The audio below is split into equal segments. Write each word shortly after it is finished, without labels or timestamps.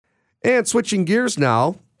And switching gears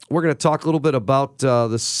now, we're going to talk a little bit about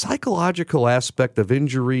the psychological aspect of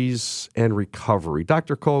injuries and recovery.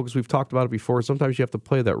 Dr. Kogs, we've talked about it before. Sometimes you have to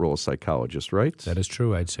play that role as psychologist, right? That is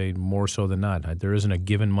true. I'd say more so than not. There isn't a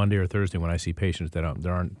given Monday or Thursday when I see patients that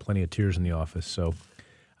there aren't plenty of tears in the office. So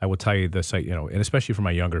I will tell you this, and especially for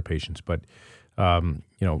my younger patients, but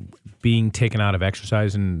being taken out of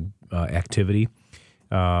exercise and activity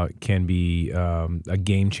can be a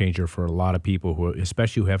game changer for a lot of people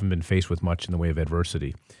especially who haven't been faced with much in the way of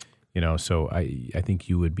adversity. So I think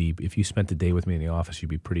you would be, if you spent the day with me in the office, you'd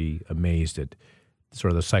be pretty amazed at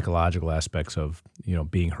sort of the psychological aspects of,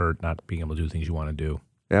 being hurt, not being able to do things you want to do.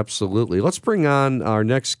 Absolutely. Let's bring on our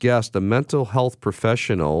next guest, a mental health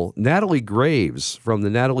professional, Natalie Graves from the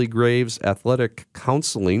Natalie Graves Athletic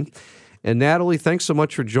Counseling. And Natalie, thanks so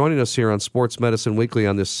much for joining us here on Sports Medicine Weekly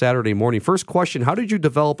on this Saturday morning. First question, how did you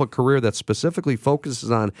develop a career that specifically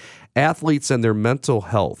focuses on athletes and their mental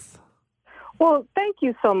health? Well, thank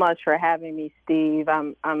you so much for having me, Steve.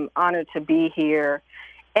 I'm honored to be here.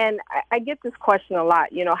 And I get this question a lot,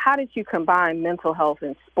 how did you combine mental health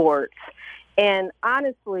and sports? And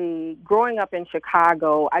honestly, growing up in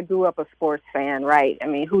Chicago, I grew up a sports fan, right? I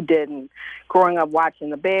mean, who didn't? Growing up watching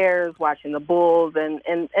the Bears, watching the Bulls, and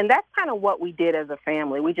that's kind of what we did as a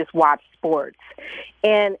family. We just watched sports.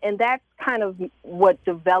 And that's kind of what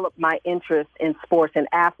developed my interest in sports and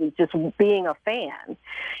athletes, just being a fan.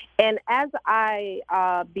 And as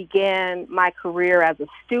I began my career as a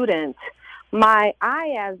student, my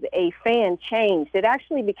eye as a fan changed. It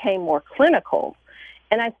actually became more clinical.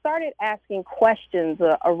 And I started asking questions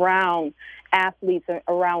around athletes,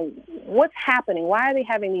 around what's happening, why are they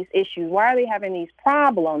having these issues, why are they having these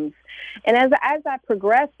problems? And as I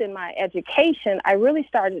progressed in my education, I really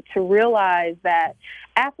started to realize that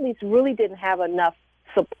athletes really didn't have enough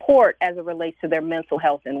support as it relates to their mental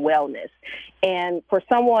health and wellness. And for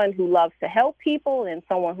someone who loves to help people and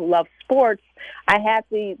someone who loves sports, I had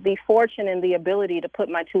the fortune and the ability to put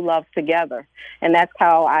my two loves together. And that's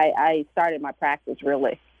how I started my practice,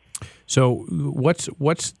 really. So what's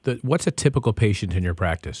a typical patient in your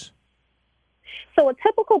practice? So a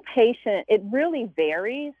typical patient, it really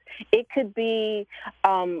varies. It could be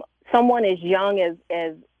someone as young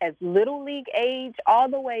as little league age all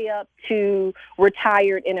the way up to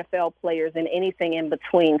retired NFL players and anything in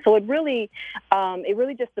between. So it really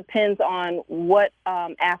just depends on what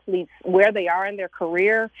athletes, where they are in their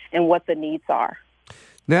career and what the needs are.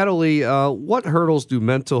 Natalie, what hurdles do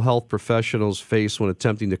mental health professionals face when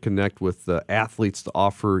attempting to connect with athletes to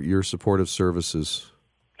offer your supportive services?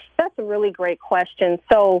 That's a really great question.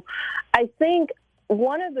 So I think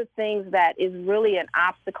one of the things that is really an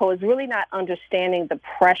obstacle is really not understanding the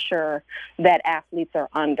pressure that athletes are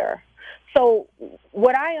under. So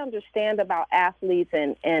what I understand about athletes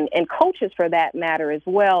and coaches for that matter as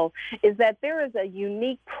well is that there is a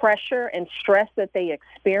unique pressure and stress that they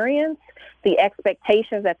experience, the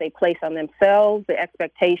expectations that they place on themselves, the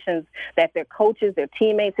expectations that their coaches, their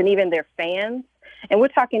teammates, and even their fans, and we're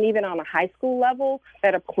talking even on a high school level,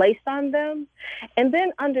 that are placed on them. And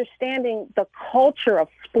then understanding the culture of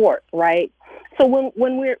sport, right? So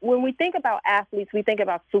when we think about athletes, we think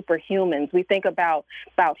about superhumans. We think about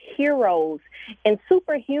heroes. And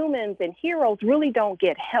superhumans and heroes really don't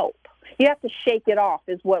get help. You have to shake it off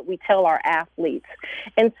is what we tell our athletes.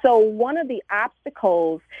 And so one of the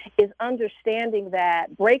obstacles is understanding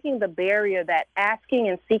that breaking the barrier that asking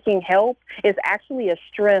and seeking help is actually a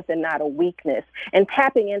strength and not a weakness, and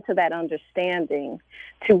tapping into that understanding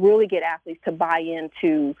to really get athletes to buy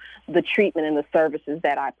into the treatment and the services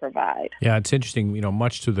that I provide. Yeah, it's interesting,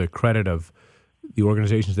 much to the credit of the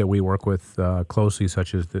organizations that we work with closely,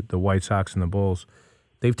 such as the White Sox and the Bulls.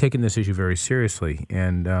 They've taken this issue very seriously,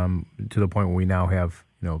 and to the point where we now have,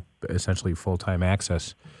 essentially full-time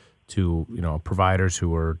access to, providers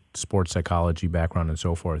who are sports psychology background and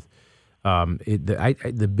so forth.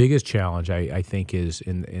 The biggest challenge I think is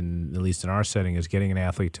in at least in our setting is getting an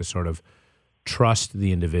athlete to sort of trust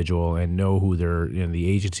the individual and know who they're the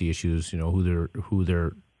agency issues, who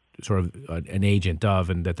they're sort of an agent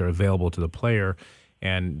of, and that they're available to the player,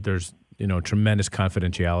 and there's tremendous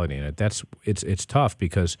confidentiality in it. It's tough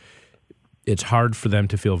because it's hard for them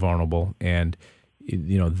to feel vulnerable, and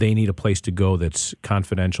they need a place to go that's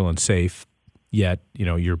confidential and safe. Yet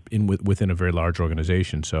you're within a very large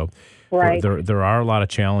organization, so right. There are a lot of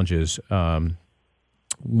challenges.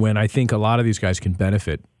 When I think a lot of these guys can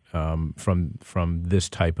benefit from this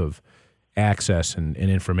type of access and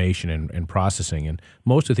information and processing, and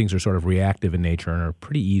most of the things are sort of reactive in nature and are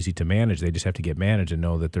pretty easy to manage. They just have to get managed and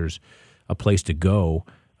know that there's a place to go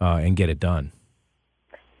and get it done.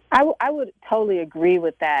 I would totally agree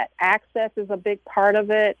with that. Access is a big part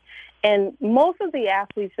of it, And most of the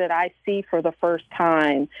athletes that I see for the first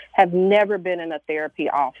time have never been in a therapy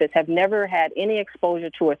office, have never had any exposure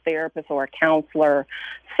to a therapist or a counselor.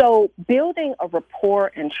 So building a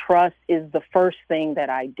rapport and trust is the first thing that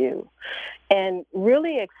I do. And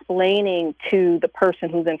really explaining to the person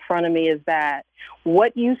who's in front of me is that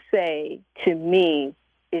what you say to me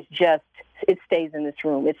is just, it stays in this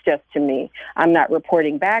room. It's just to me. I'm not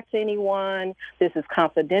reporting back to anyone. This is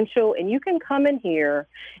confidential. And you can come in here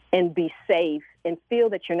and be safe and feel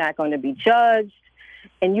that you're not going to be judged.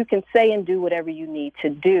 And you can say and do whatever you need to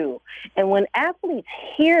do. And when athletes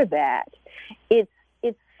hear that, it's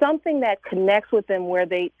something that connects with them where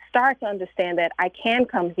they start to understand that I can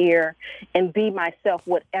come here and be myself,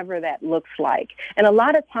 whatever that looks like. And a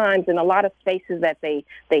lot of times in a lot of spaces that they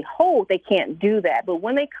hold, they can't do that. But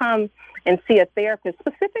when they come and see a therapist,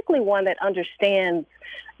 specifically one that understands,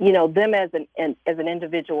 them as an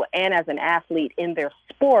individual and as an athlete in their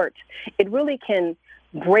sport, it really can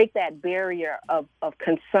break that barrier of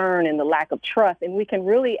concern and the lack of trust. And we can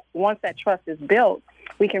really, once that trust is built,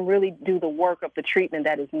 we can really do the work of the treatment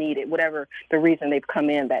that is needed, whatever the reason they've come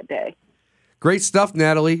in that day. Great stuff,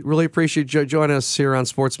 Natalie. Really appreciate you joining us here on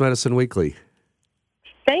Sports Medicine Weekly.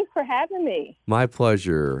 Thanks for having me. My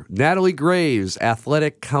pleasure. Natalie Graves,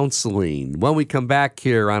 Athletic Counseling. When we come back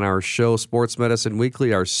here on our show, Sports Medicine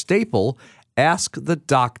Weekly, our staple, Ask the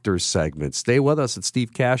Doctor segment. Stay with us. It's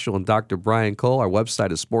Steve Cashel and Dr. Brian Cole. Our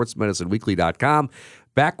website is sportsmedicineweekly.com.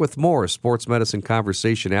 Back with more sports medicine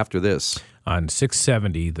conversation after this. On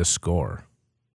 670, The Score.